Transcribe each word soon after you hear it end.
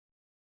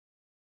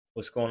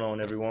What's going on,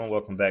 everyone?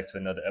 Welcome back to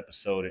another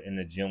episode of In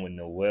the Gym with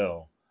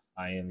Noel.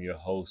 I am your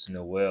host,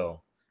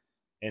 Noel,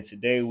 and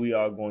today we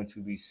are going to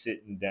be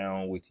sitting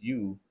down with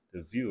you,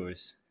 the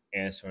viewers,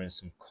 answering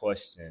some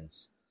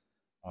questions.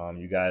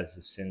 You guys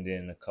have sent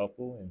in a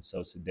couple, and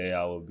so today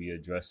I will be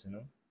addressing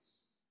them.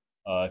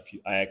 I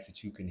ask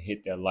that you can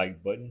hit that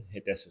like button,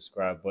 hit that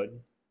subscribe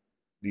button,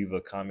 leave a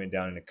comment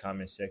down in the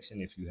comment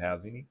section if you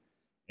have any,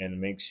 and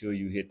make sure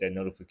you hit that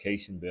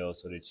notification bell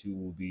so that you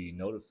will be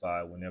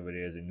notified whenever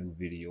there's a new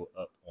video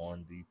up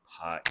on the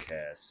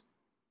podcast.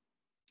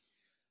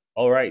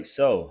 All right,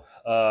 so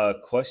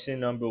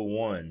question number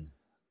one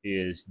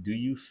is: do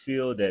you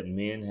feel that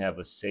men have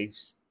a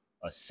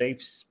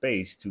safe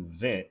space to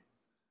vent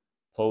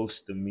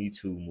post the Me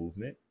Too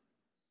movement?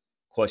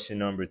 Question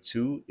number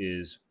two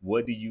is: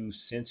 what do you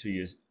censor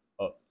your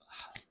uh,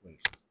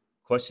 wait.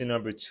 Question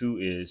number two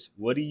is: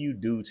 what do you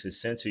do to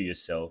censor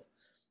yourself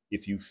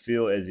if you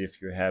feel as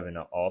if you're having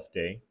an off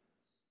day?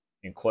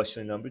 And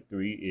question number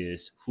three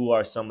is: who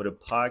are some of the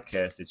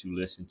podcasts that you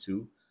listen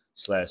to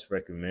slash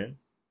recommend?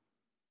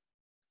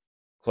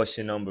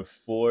 Question number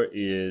four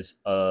is: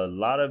 a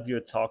lot of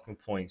your talking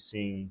points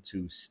seem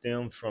to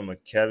stem from a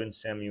Kevin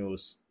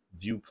Samuels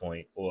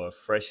viewpoint or a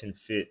fresh and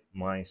fit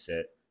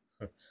mindset.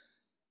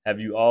 Have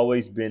you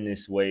always been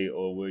this way,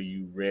 or were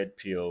you red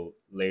pill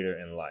later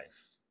in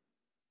life?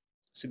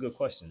 It's a good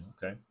question.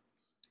 Okay.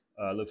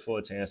 I look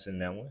forward to answering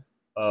that one.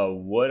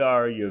 What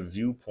are your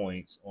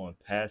viewpoints on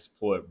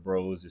passport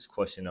bros? Is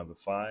question number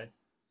five.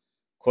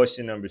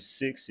 Question number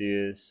six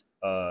is: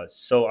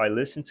 so I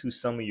listened to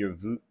some of your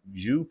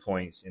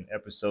viewpoints in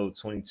episode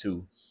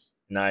 22,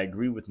 and I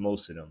agree with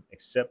most of them,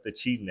 except the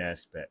cheating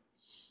aspect.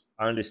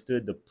 I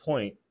understood the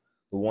point,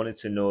 but wanted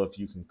to know if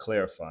you can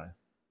clarify.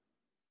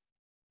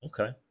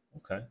 Okay,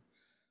 okay.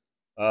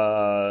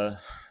 Uh,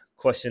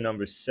 question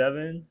number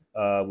seven,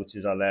 which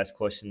is our last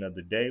question of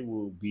the day,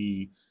 will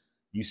be: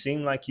 you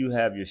seem like you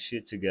have your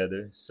shit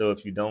together, so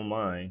if you don't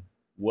mind,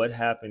 what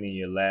happened in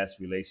your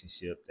last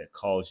relationship that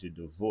caused your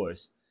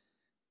divorce?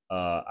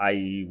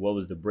 I.e., what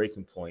was the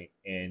breaking point,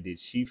 and did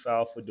she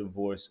file for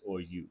divorce or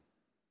you?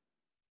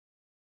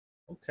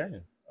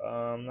 Okay,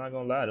 I'm not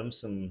gonna lie, them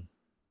some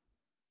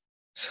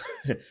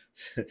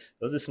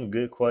those are some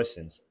good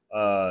questions.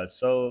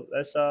 So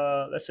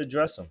let's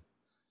address them.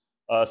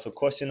 So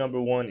question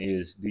number one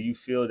is: do you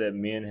feel that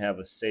men have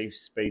a safe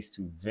space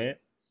to vent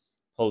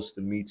post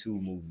the Me Too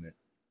movement?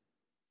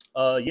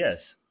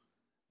 Yes.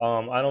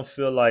 I don't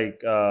feel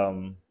like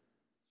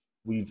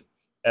we've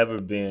ever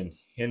been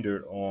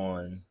hindered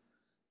on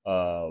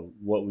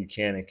what we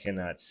can and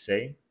cannot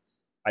say.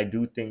 I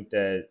do think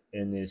that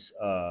in this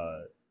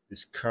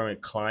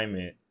current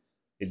climate,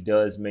 it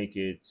does make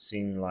it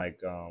seem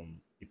like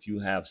if you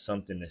have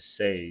something to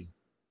say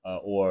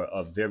or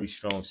a very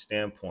strong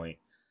standpoint,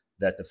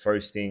 that the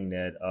first thing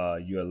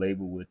that you're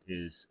labeled with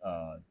is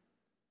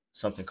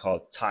something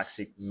called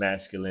toxic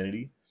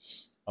masculinity.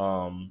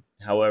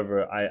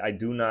 However, I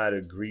do not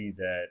agree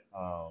that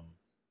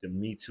the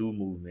Me Too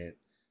movement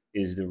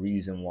is the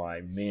reason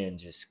why men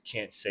just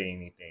can't say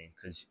anything,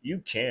 because you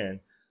can.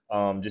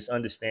 Just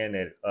understand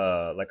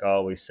that, like I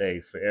always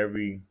say, for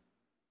every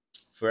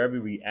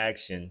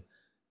reaction,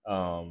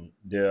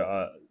 there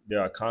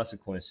are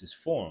consequences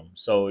for them.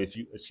 So if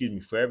you excuse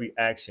me, for every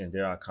action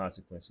there are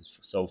consequences.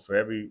 So for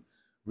every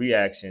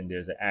reaction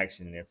there's an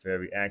action, and for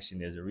every action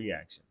there's a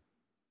reaction.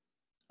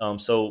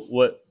 So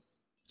what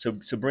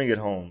to bring it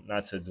home,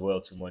 not to dwell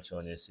too much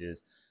on this,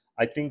 is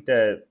I think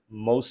that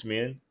most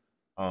men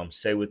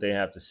say what they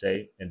have to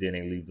say and then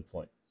they leave the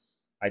point.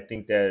 I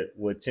think that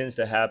what tends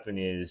to happen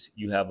is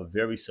you have a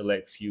very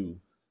select few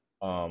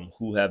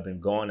who have been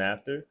gone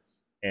after,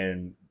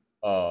 and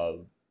uh,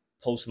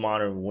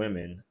 postmodern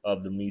women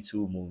of the Me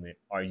Too movement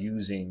are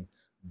using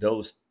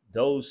those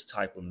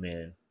type of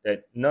men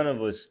that none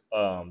of us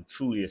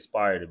truly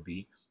aspire to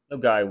be. No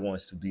guy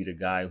wants to be the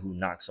guy who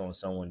knocks on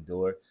someone's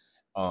door,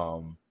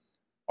 um,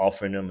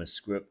 offering them a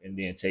script and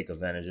then take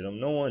advantage of them.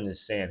 No one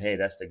is saying, "Hey,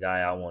 that's the guy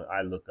I want.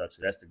 I look up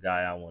to. That's the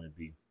guy I want to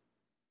be."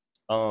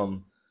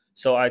 Um,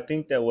 so I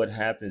think that what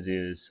happens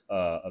is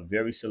a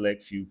very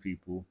select few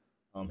people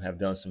have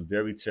done some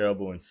very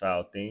terrible and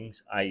foul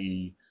things,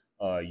 i.e.,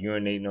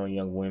 urinating on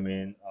young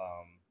women,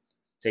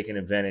 taking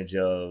advantage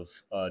of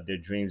their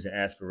dreams and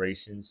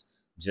aspirations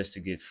just to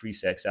get free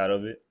sex out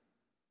of it,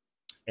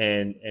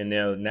 and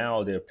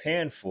now they're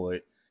paying for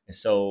it. And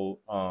so,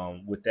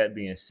 with that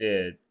being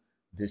said,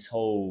 this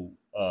whole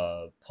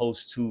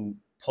post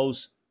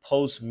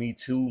Me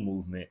Too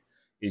movement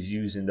is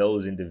using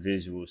those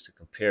individuals to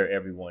compare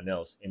everyone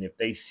else. And if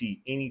they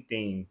see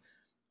anything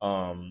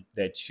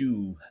that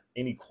you,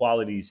 any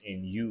qualities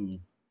in you,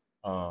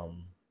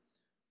 um,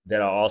 that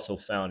are also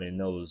found in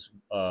those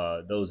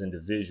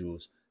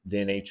individuals,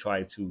 then they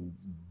try to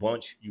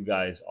bunch you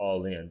guys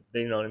all in.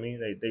 They, you know what I mean?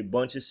 They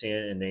bunch us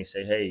in and they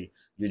say, "Hey,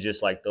 you're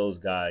just like those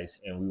guys,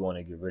 and we want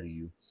to get rid of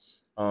you."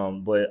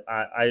 But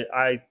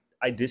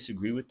I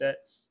disagree with that.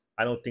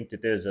 I don't think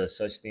that there's a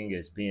such thing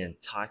as being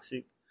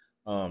toxic,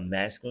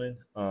 masculine.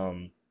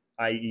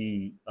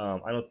 I.e.,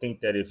 I don't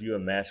think that if you're a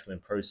masculine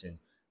person,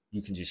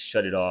 you can just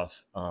shut it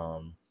off,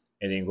 and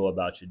then go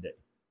about your day.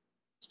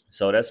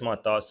 So that's my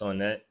thoughts on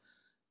that.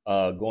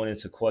 Going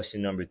into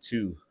question number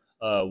two,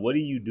 what do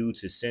you do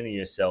to center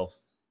yourself?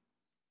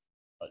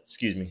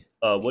 Excuse me.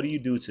 What do you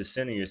do to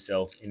center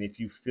yourself? And if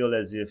you feel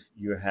as if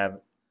you're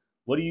having,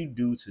 what do you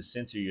do to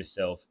center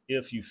yourself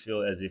if you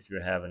feel as if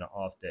you're having an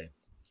off day?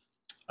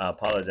 I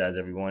apologize,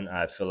 everyone.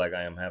 I feel like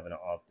I am having an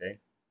off day.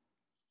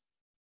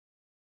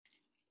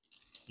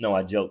 No,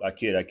 I joke. I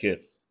kid. I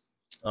kid.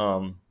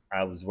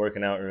 I was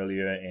working out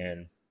earlier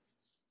and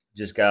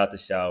just got out the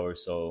shower,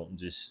 so I'm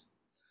just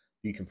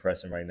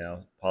decompressing right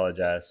now.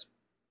 Apologize.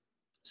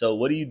 So,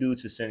 what do you do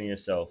to center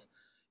yourself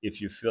if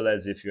you feel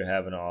as if you're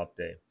having an off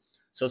day?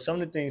 So,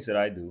 some of the things that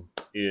I do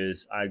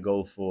is I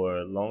go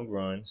for long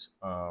runs.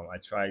 I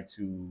try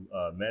to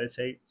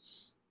meditate,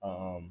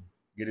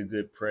 get a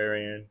good prayer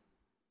in,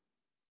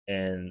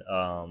 and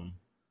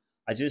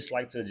I just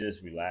like to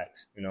just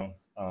relax. I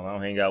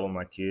don't hang out with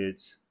my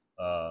kids.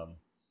 Um,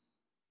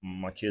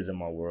 my kids are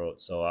my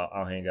world, so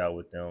I'll hang out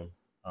with them.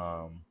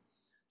 Um,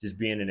 just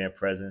being in their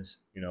presence,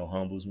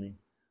 humbles me.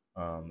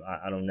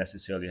 I don't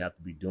necessarily have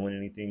to be doing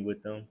anything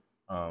with them.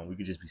 We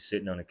could just be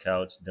sitting on the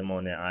couch, them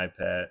on their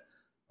iPad,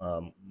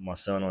 my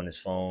son on his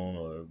phone,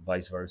 or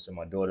vice versa.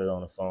 My daughter's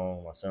on the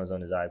phone, my son's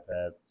on his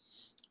iPad.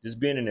 Just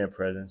being in their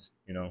presence,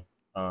 and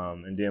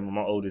then when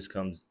my oldest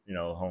comes,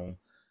 home,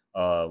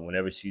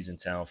 whenever she's in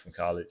town from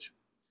college,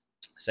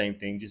 same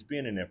thing, just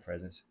being in their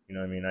presence. You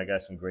know what I mean? I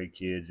got some great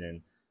kids,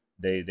 and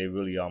they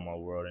really are my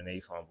world, and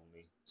they've humbled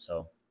me.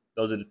 So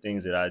those are the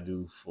things that I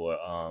do for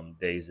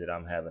days that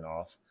I'm having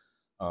off.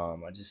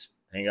 I just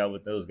hang out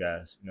with those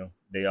guys.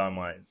 They are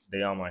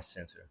my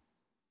center.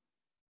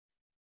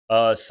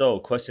 So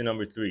question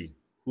number three: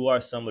 who are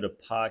some of the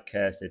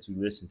podcasts that you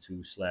listen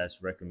to slash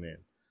recommend?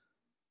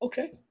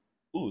 Okay.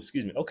 Ooh,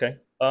 excuse me. Okay.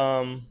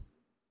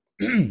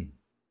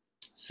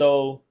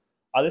 So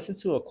I listen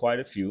to quite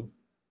a few.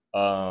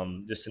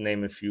 Just to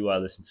name a few, I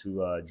listen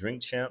to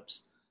Drink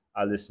Champs.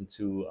 I listen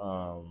to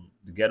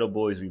the Ghetto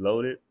Boys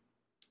Reloaded.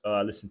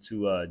 I listen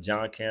to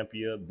John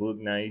Campia, Boog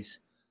Nice.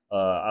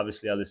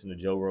 Obviously, I listen to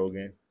Joe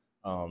Rogan,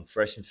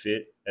 Fresh and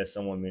Fit, as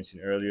someone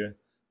mentioned earlier.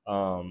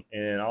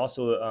 And I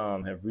also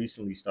have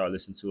recently started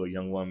listening to a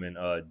young woman,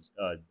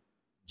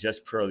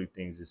 Just Pearly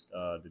Things is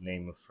the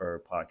name of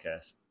her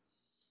podcast.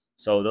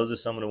 So those are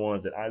some of the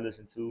ones that I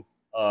listen to.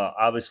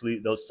 Obviously,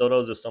 those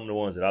are some of the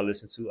ones that I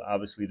listen to.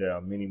 Obviously, there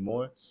are many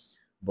more,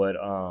 but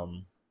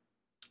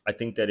I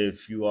think that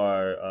if you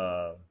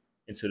are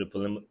into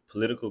the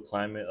political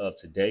climate of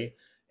today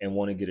and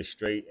want to get a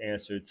straight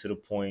answer to the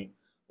point,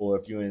 or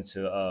if you're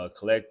into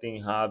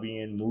collecting,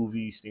 hobbying,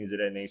 movies, things of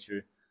that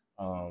nature,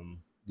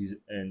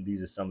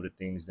 these are some of the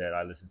things that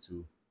I listen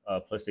to.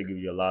 Plus, they give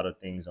you a lot of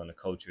things on the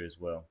culture as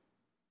well.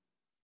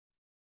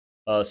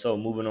 So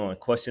moving on,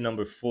 question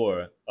number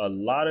four. A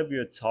lot of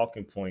your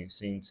talking points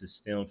seem to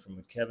stem from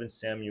a Kevin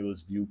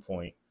Samuels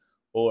viewpoint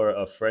or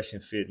a fresh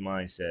and fit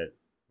mindset,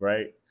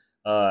 right?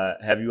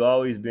 Have you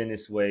always been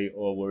this way,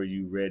 or were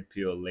you red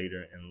pill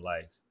later in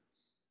life?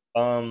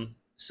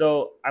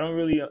 So I don't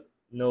really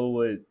know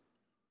what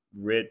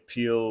red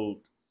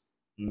pill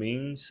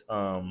means.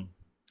 I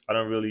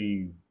don't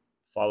really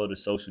follow the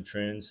social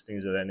trends,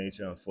 things of that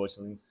nature,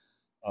 unfortunately.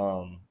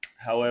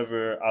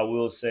 However, I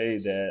will say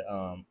that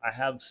I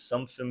have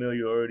some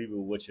familiarity with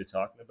what you're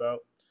talking about.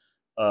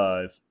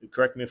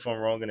 Correct me if I'm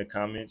wrong in the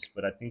comments,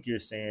 but I think you're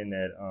saying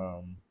that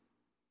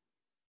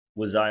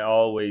was I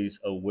always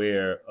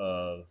aware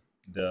of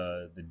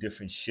the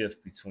different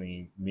shift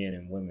between men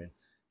and women?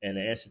 And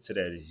the answer to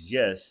that is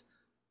yes.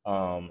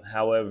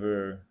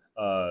 However,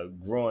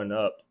 growing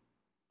up,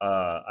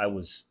 I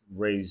was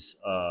raised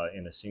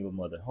in a single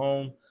mother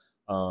home.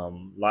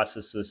 Lots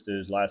of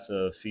sisters, lots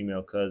of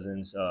female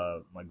cousins.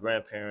 My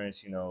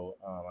grandparents, I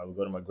would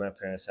go to my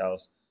grandparents'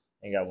 house,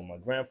 hang out with my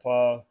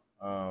grandpa,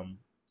 and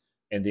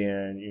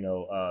then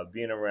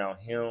being around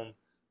him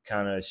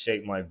kind of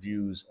shaped my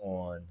views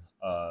on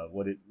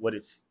what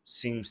it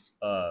seems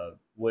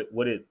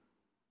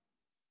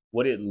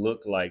what it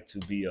looked like to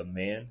be a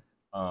man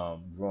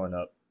growing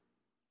up.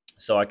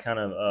 So I kind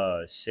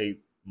of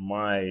shaped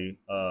my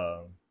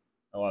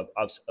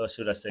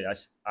should I say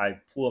I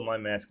pulled my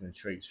masculine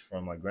traits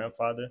from my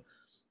grandfather,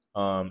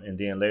 and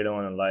then later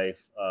on in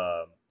life,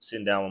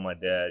 sitting down with my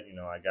dad,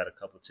 I got a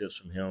couple tips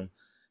from him,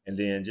 and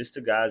then just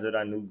the guys that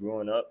I knew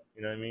growing up,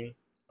 you know what I mean.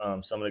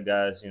 Some of the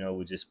guys,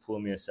 would just pull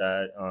me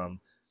aside.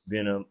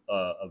 Being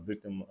a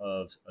victim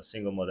of a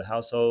single mother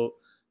household,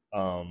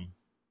 um,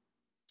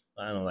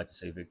 I don't like to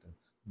say victim.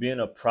 Being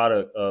a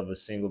product of a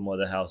single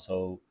mother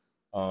household,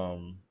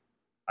 um,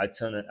 I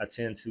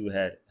tend to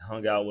had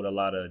hung out with a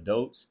lot of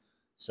adults.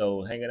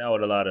 So hanging out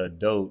with a lot of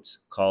adults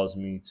caused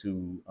me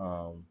to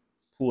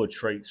pull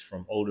traits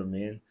from older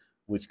men,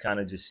 which kind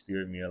of just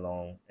steered me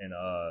along and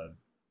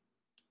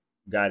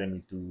guided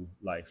me through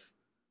life.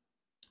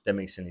 If that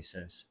makes any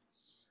sense.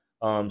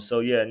 So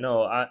yeah,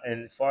 no.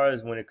 And as far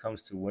as when it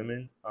comes to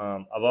women,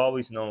 I've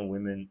always known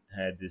women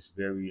had this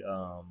very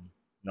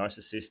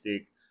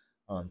narcissistic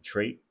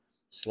trait.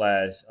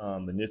 slash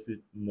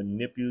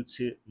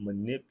manipulative,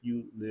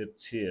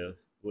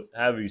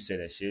 however you say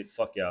that shit.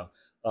 Fuck y'all.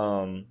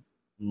 Um,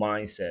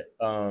 mindset.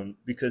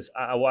 Because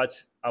I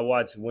watch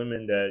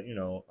women that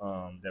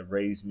that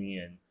raised me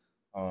and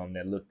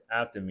that looked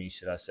after me,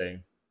 should I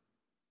say,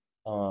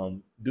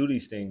 do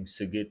these things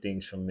to get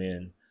things from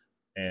men,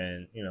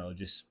 and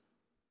just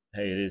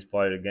hey, it is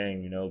part of the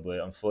game, but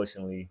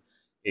unfortunately,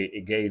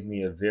 it gave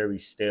me a very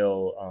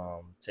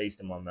stale taste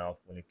in my mouth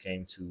when it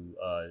came to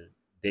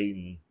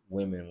dating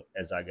women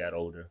as I got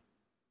older.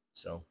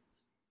 So,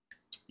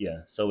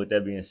 yeah. So, with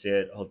that being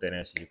said, I hope that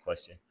answers your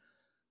question.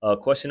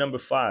 Question number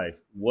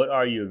 5: what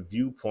are your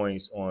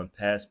viewpoints on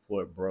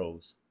passport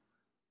bros?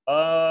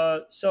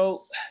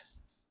 So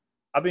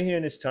I've been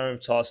hearing this term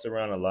tossed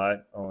around a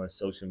lot on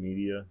social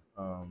media.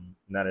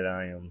 Now that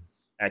I am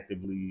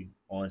actively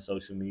on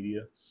social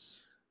media,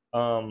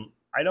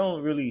 I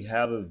don't really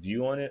have a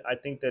view on it. I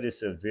think that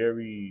it's a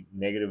very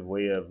negative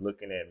way of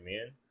looking at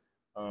men.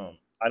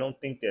 I don't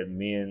think that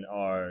men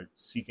are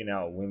seeking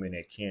out women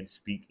that can't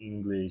speak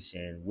English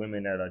and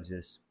women that are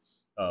just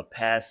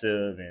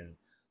passive and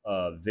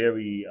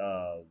very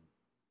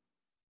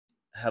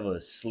have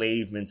a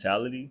slave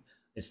mentality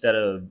instead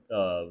of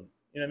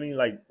you know what I mean.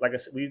 Like I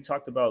said, we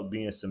talked about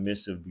being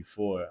submissive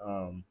before,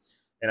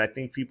 and I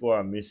think people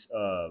are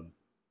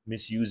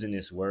misusing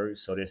this word,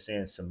 so they're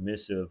saying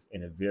submissive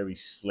in a very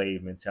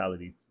slave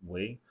mentality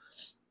way.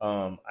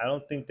 I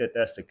don't think that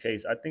that's the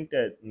case. I think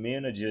that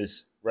men are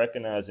just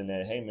recognizing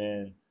that, hey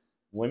man,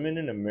 women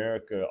in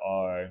America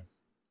are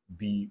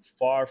be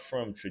far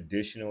from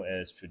traditional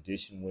as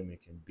traditional women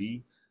can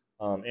be.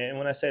 And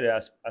when I say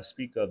that, I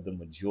speak of the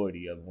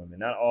majority of women,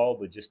 not all,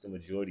 but just the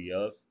majority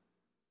of.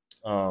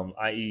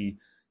 I.e.,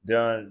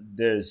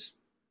 there's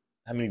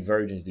how many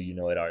virgins do you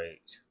know at our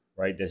age,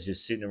 right? That's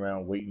just sitting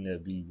around waiting to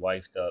be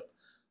wifed up.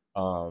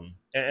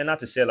 And not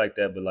to say it like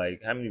that, but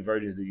like, how many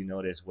virgins do you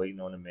know that's waiting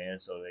on a man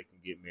so they can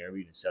get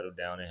married and settle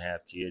down and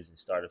have kids and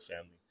start a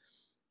family?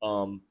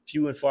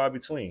 Few and far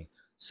between.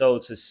 So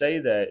to say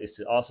that is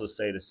to also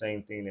say the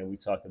same thing that we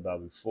talked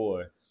about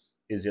before.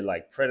 Is it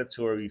like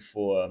predatory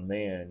for a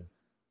man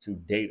to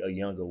date a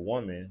younger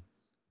woman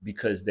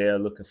because they're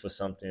looking for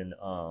something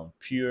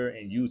pure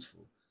and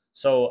youthful?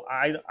 So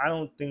I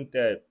don't think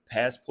that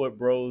passport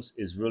bros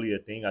is really a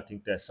thing. I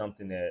think that's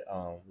something that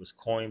was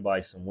coined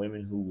by some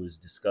women who was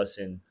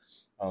discussing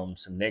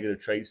some negative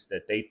traits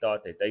that they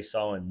thought that they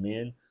saw in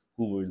men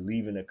who were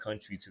leaving the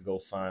country to go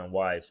find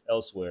wives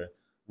elsewhere,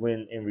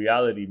 when in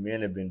reality,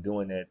 men have been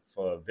doing that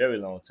for a very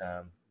long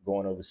time,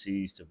 going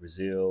overseas to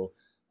Brazil,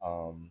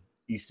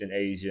 Eastern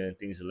Asia, and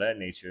things of that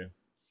nature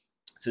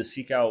to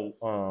seek out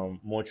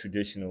more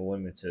traditional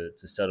women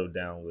to settle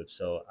down with.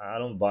 So I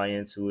don't buy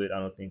into it. I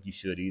don't think you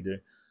should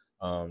either.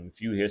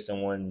 If you hear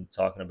someone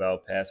talking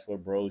about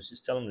passport bros,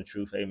 just tell them the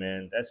truth. Hey,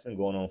 man, that's been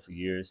going on for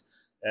years.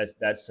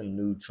 That's some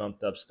new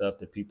trumped up stuff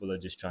that people are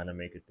just trying to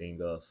make a thing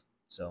of.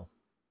 So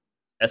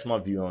that's my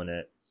view on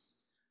that.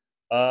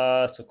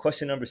 So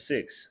question number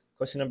 6.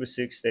 Question number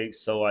 6 states,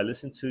 so I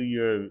listened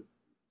to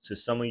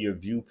some of your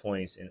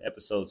viewpoints in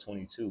episode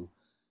 22,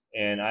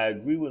 and I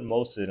agree with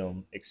most of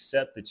them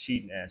except the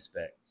cheating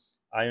aspect.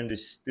 I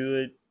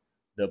understood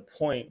the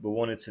point, but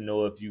wanted to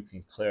know if you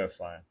can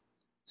clarify.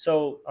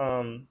 So,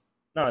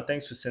 no,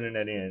 thanks for sending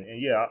that in.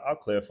 And yeah, I'll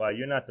clarify.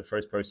 You're not the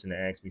first person to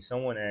ask me.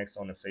 Someone asked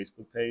on the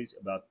Facebook page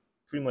about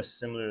pretty much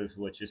similar to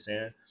what you're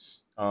saying.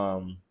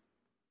 Um,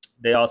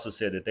 they also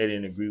said that they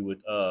didn't agree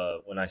with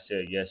when I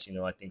said yes.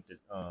 I think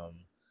that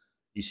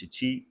you should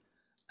cheat.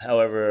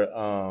 However,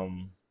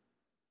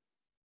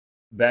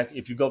 back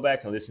if you go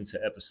back and listen to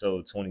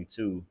episode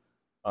 22,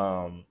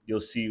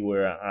 you'll see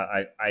where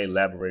I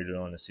elaborated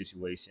on the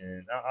situation.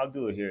 And I'll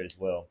do it here as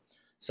well.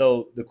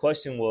 So the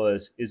question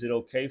was: is it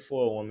okay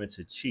for a woman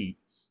to cheat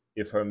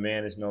if her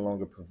man is no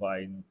longer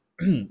providing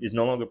is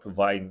no longer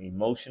providing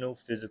emotional,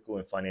 physical,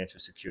 and financial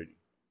security?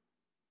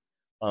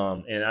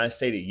 And I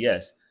stated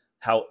yes.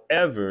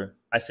 However,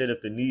 I said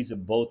if the needs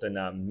of both are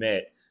not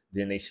met,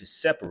 then they should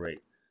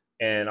separate.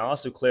 And I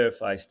also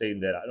clarified stating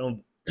that I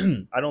don't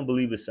I don't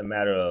believe it's a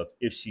matter of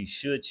if she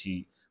should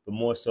cheat, but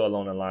more so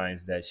along the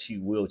lines that she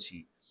will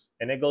cheat.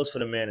 And that goes for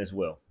the man as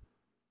well.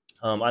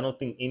 I don't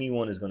think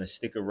anyone is going to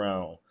stick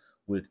around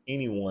with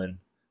anyone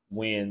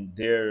when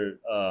their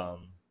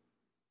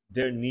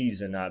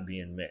needs are not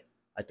being met.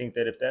 I think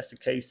that if that's the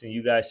case, then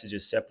you guys should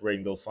just separate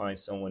and go find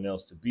someone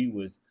else to be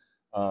with.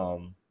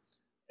 Um,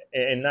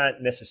 and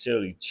not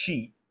necessarily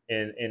cheat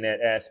in that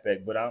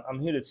aspect. But I'm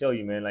here to tell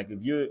you, man, like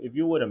if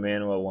you're with a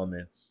man or a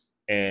woman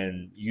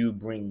and you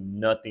bring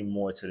nothing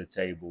more to the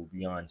table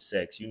beyond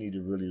sex, you need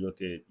to really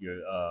look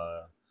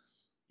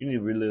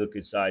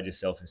inside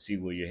yourself and see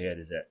where your head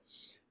is at.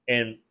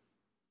 And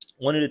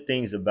one of the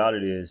things about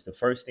it is the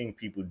first thing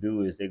people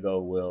do is they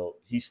go, well,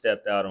 he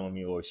stepped out on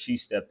me or she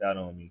stepped out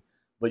on me.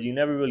 But you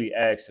never really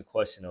ask the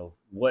question of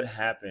what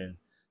happened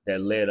that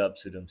led up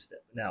to them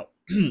stepping out.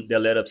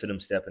 That led up to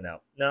them stepping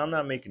out. Now, I'm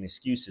not making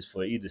excuses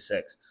for either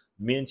sex.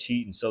 Men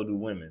cheat and so do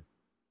women.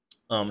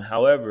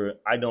 However,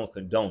 I don't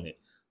condone it.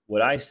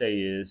 What I say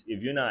is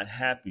if you're not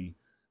happy,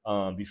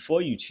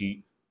 before you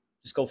cheat,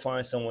 just go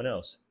find someone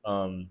else.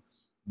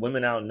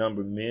 Women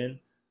outnumber men.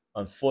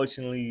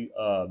 Unfortunately,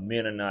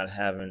 men are not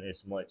having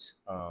as much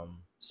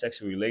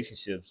sexual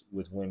relationships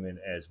with women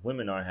as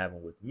women are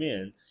having with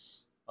men,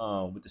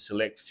 with the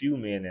select few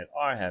men that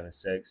are having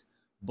sex.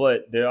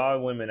 But there are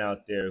women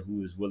out there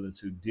who is willing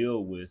to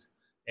deal with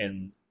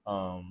and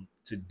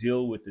to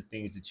deal with the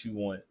things that you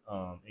want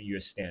and your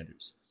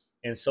standards.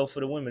 And so for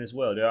the women as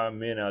well, there are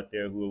men out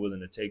there who are willing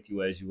to take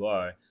you as you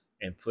are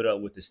and put up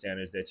with the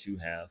standards that you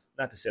have.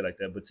 Not to say it like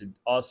that, but to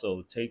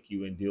also take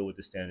you and deal with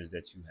the standards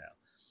that you have.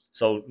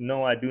 So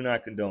no, I do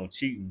not condone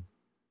cheating,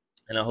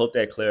 and I hope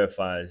that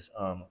clarifies.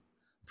 I'm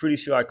pretty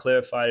sure I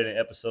clarified it in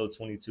episode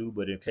 22,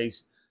 but in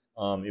case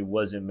it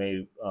wasn't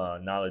made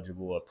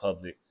knowledgeable or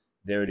public,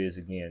 there it is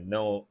again.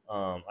 No,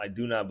 I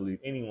do not believe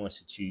anyone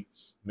should cheat,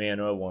 man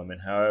or woman.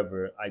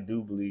 However, I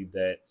do believe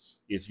that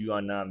if you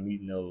are not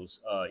meeting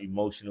those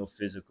emotional,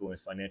 physical, and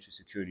financial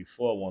security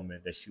for a woman,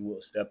 that she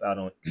will step out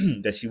on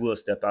that she will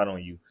step out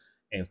on you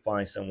and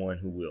find someone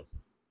who will.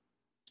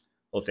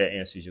 Hope that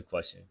answers your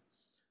question.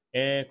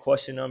 And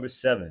question number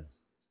 7.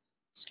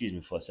 Excuse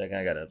me for a second.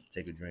 I gotta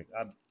take a drink.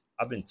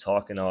 I've been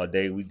talking all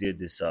day. We did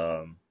this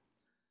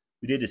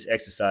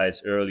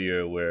exercise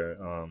earlier where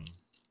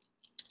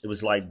it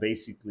was like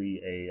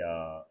basically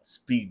a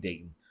speed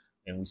dating,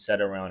 and we sat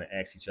around and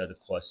asked each other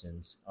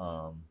questions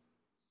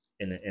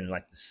in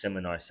like the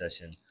seminar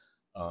session.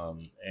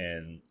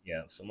 And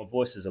yeah, so my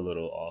voice is a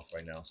little off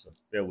right now, so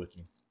bear with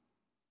me.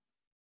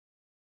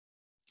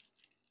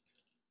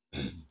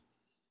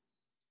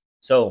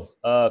 So,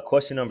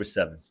 question number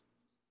 7.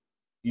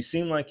 You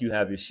seem like you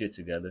have your shit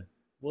together.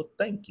 Well,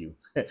 thank you.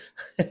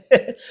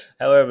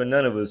 However,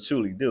 none of us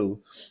truly do.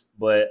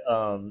 But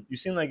you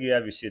seem like you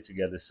have your shit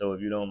together. So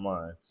if you don't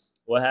mind,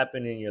 what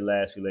happened in your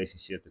last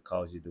relationship that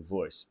caused you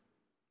divorce?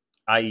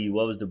 I.e.,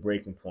 what was the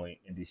breaking point,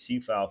 and did she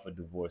file for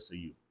divorce or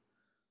you?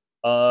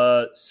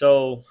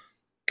 So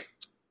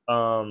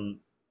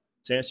um,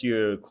 to answer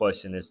your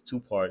question, there's two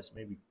parts,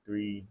 maybe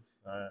three.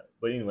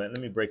 But anyway,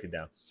 let me break it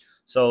down.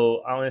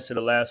 So I'll answer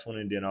the last one,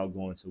 and then I'll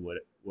go into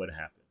what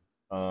happened.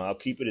 I'll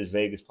keep it as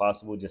vague as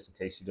possible, just in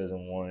case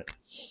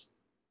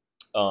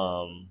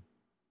um,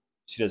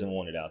 she doesn't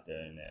want it out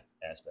there in that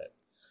aspect.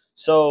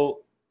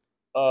 So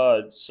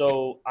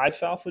so I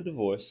filed for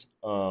divorce,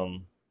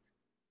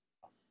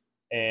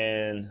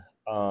 and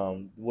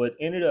what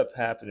ended up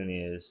happening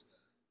is,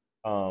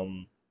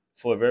 um,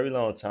 for a very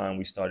long time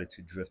we started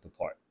to drift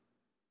apart.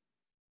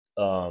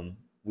 Um,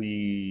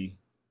 we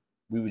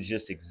we were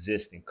just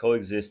existing,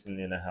 coexisting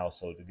in a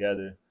household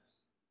together,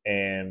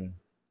 and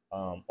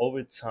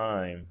over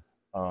time,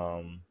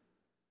 um,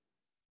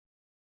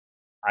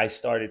 I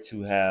started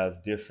to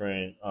have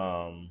different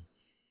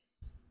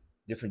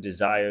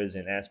desires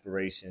and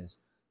aspirations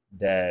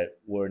that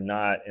were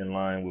not in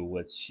line with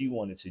what she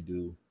wanted to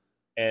do,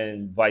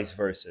 and vice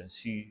versa.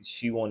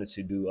 She wanted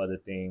to do other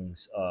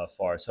things,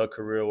 far as her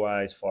career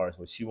wise, far as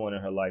what she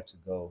wanted her life to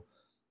go.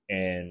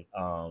 And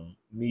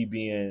me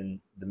being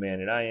the man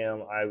that I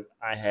am,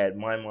 I had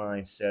my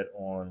mind set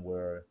on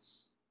where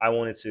I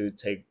wanted to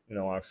take,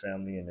 our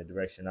family in the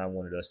direction I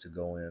wanted us to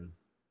go in,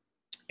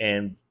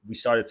 and we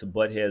started to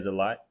butt heads a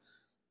lot.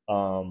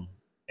 Um,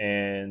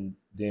 and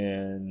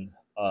then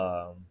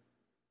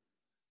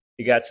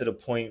it got to the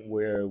point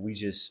where we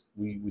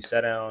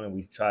sat down and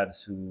we tried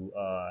to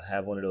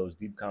have one of those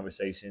deep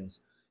conversations,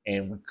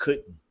 and we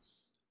couldn't.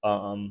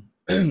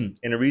 And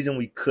the reason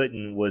we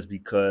couldn't was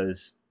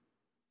because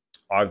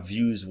our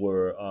views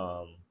were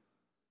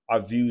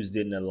our views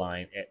didn't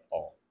align at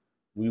all.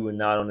 We were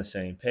not on the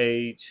same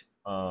page.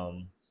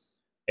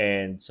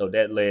 And so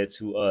that led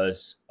to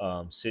us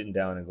sitting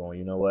down and going,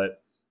 you know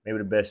what? Maybe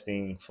the best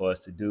thing for us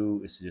to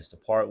do is to just to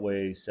part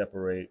ways,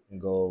 separate,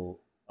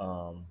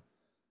 um,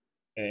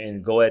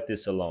 and go at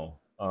this alone.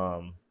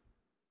 And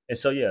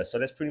so yeah, so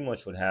that's pretty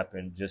much what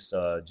happened. Just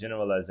a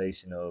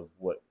generalization of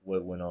what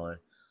went on,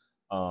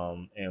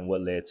 and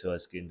what led to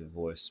us getting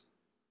divorced.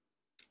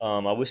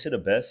 I wish her the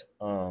best.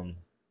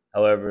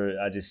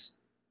 However,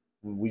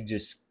 we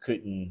just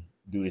couldn't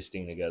do this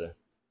thing together.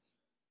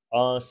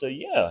 So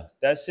yeah,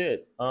 that's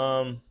it.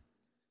 If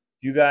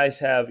you guys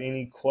have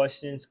any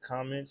questions,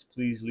 comments,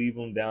 please leave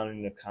them down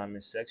in the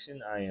comment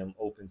section. I am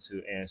open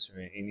to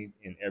answering any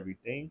and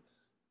everything.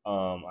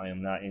 I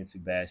am not into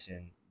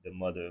bashing the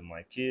mother of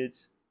my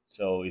kids.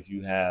 So if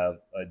you have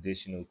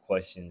additional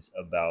questions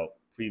about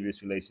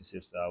previous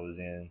relationships that I was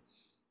in,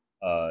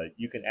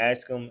 you can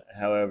ask them.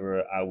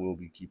 However, I will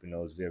be keeping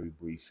those very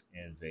brief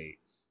and vague.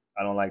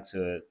 I don't like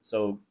to.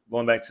 So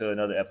going back to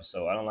another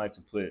episode, I don't like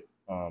to put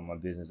my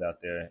business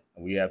out there.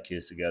 We have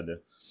kids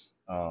together.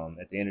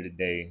 At the end of the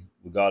day,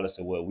 regardless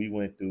of what we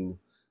went through,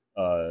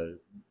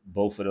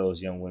 both of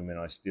those young women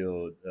are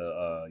still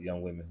the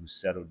young women who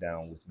settled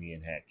down with me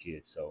and had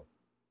kids. So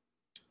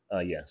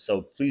yeah,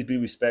 so please be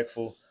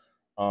respectful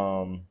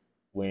um,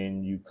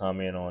 when you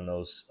comment on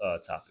those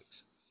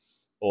topics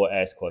or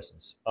ask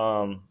questions.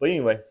 But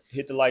anyway,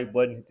 hit the like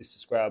button, hit the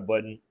subscribe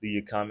button, leave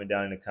your comment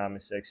down in the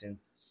comment section,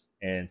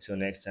 And until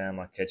next time,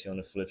 I'll catch you on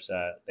the flip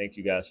side. Thank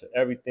you guys for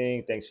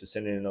everything. Thanks for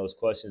sending in those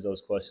questions.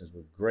 Those questions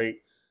were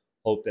great.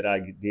 Hope that I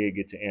did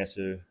get to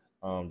answer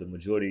the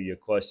majority of your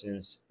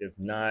questions. If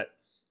not,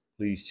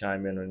 please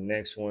chime in on the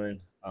next one.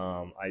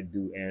 I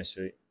do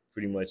answer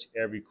pretty much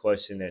every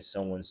question that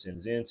someone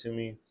sends in to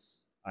me.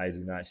 I do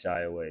not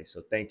shy away.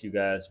 So thank you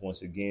guys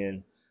once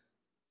again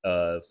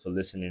for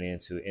listening in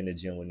to In the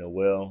Gym with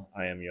Noel.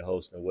 I am your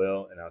host,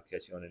 Noel, and I'll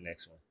catch you on the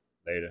next one.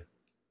 Later.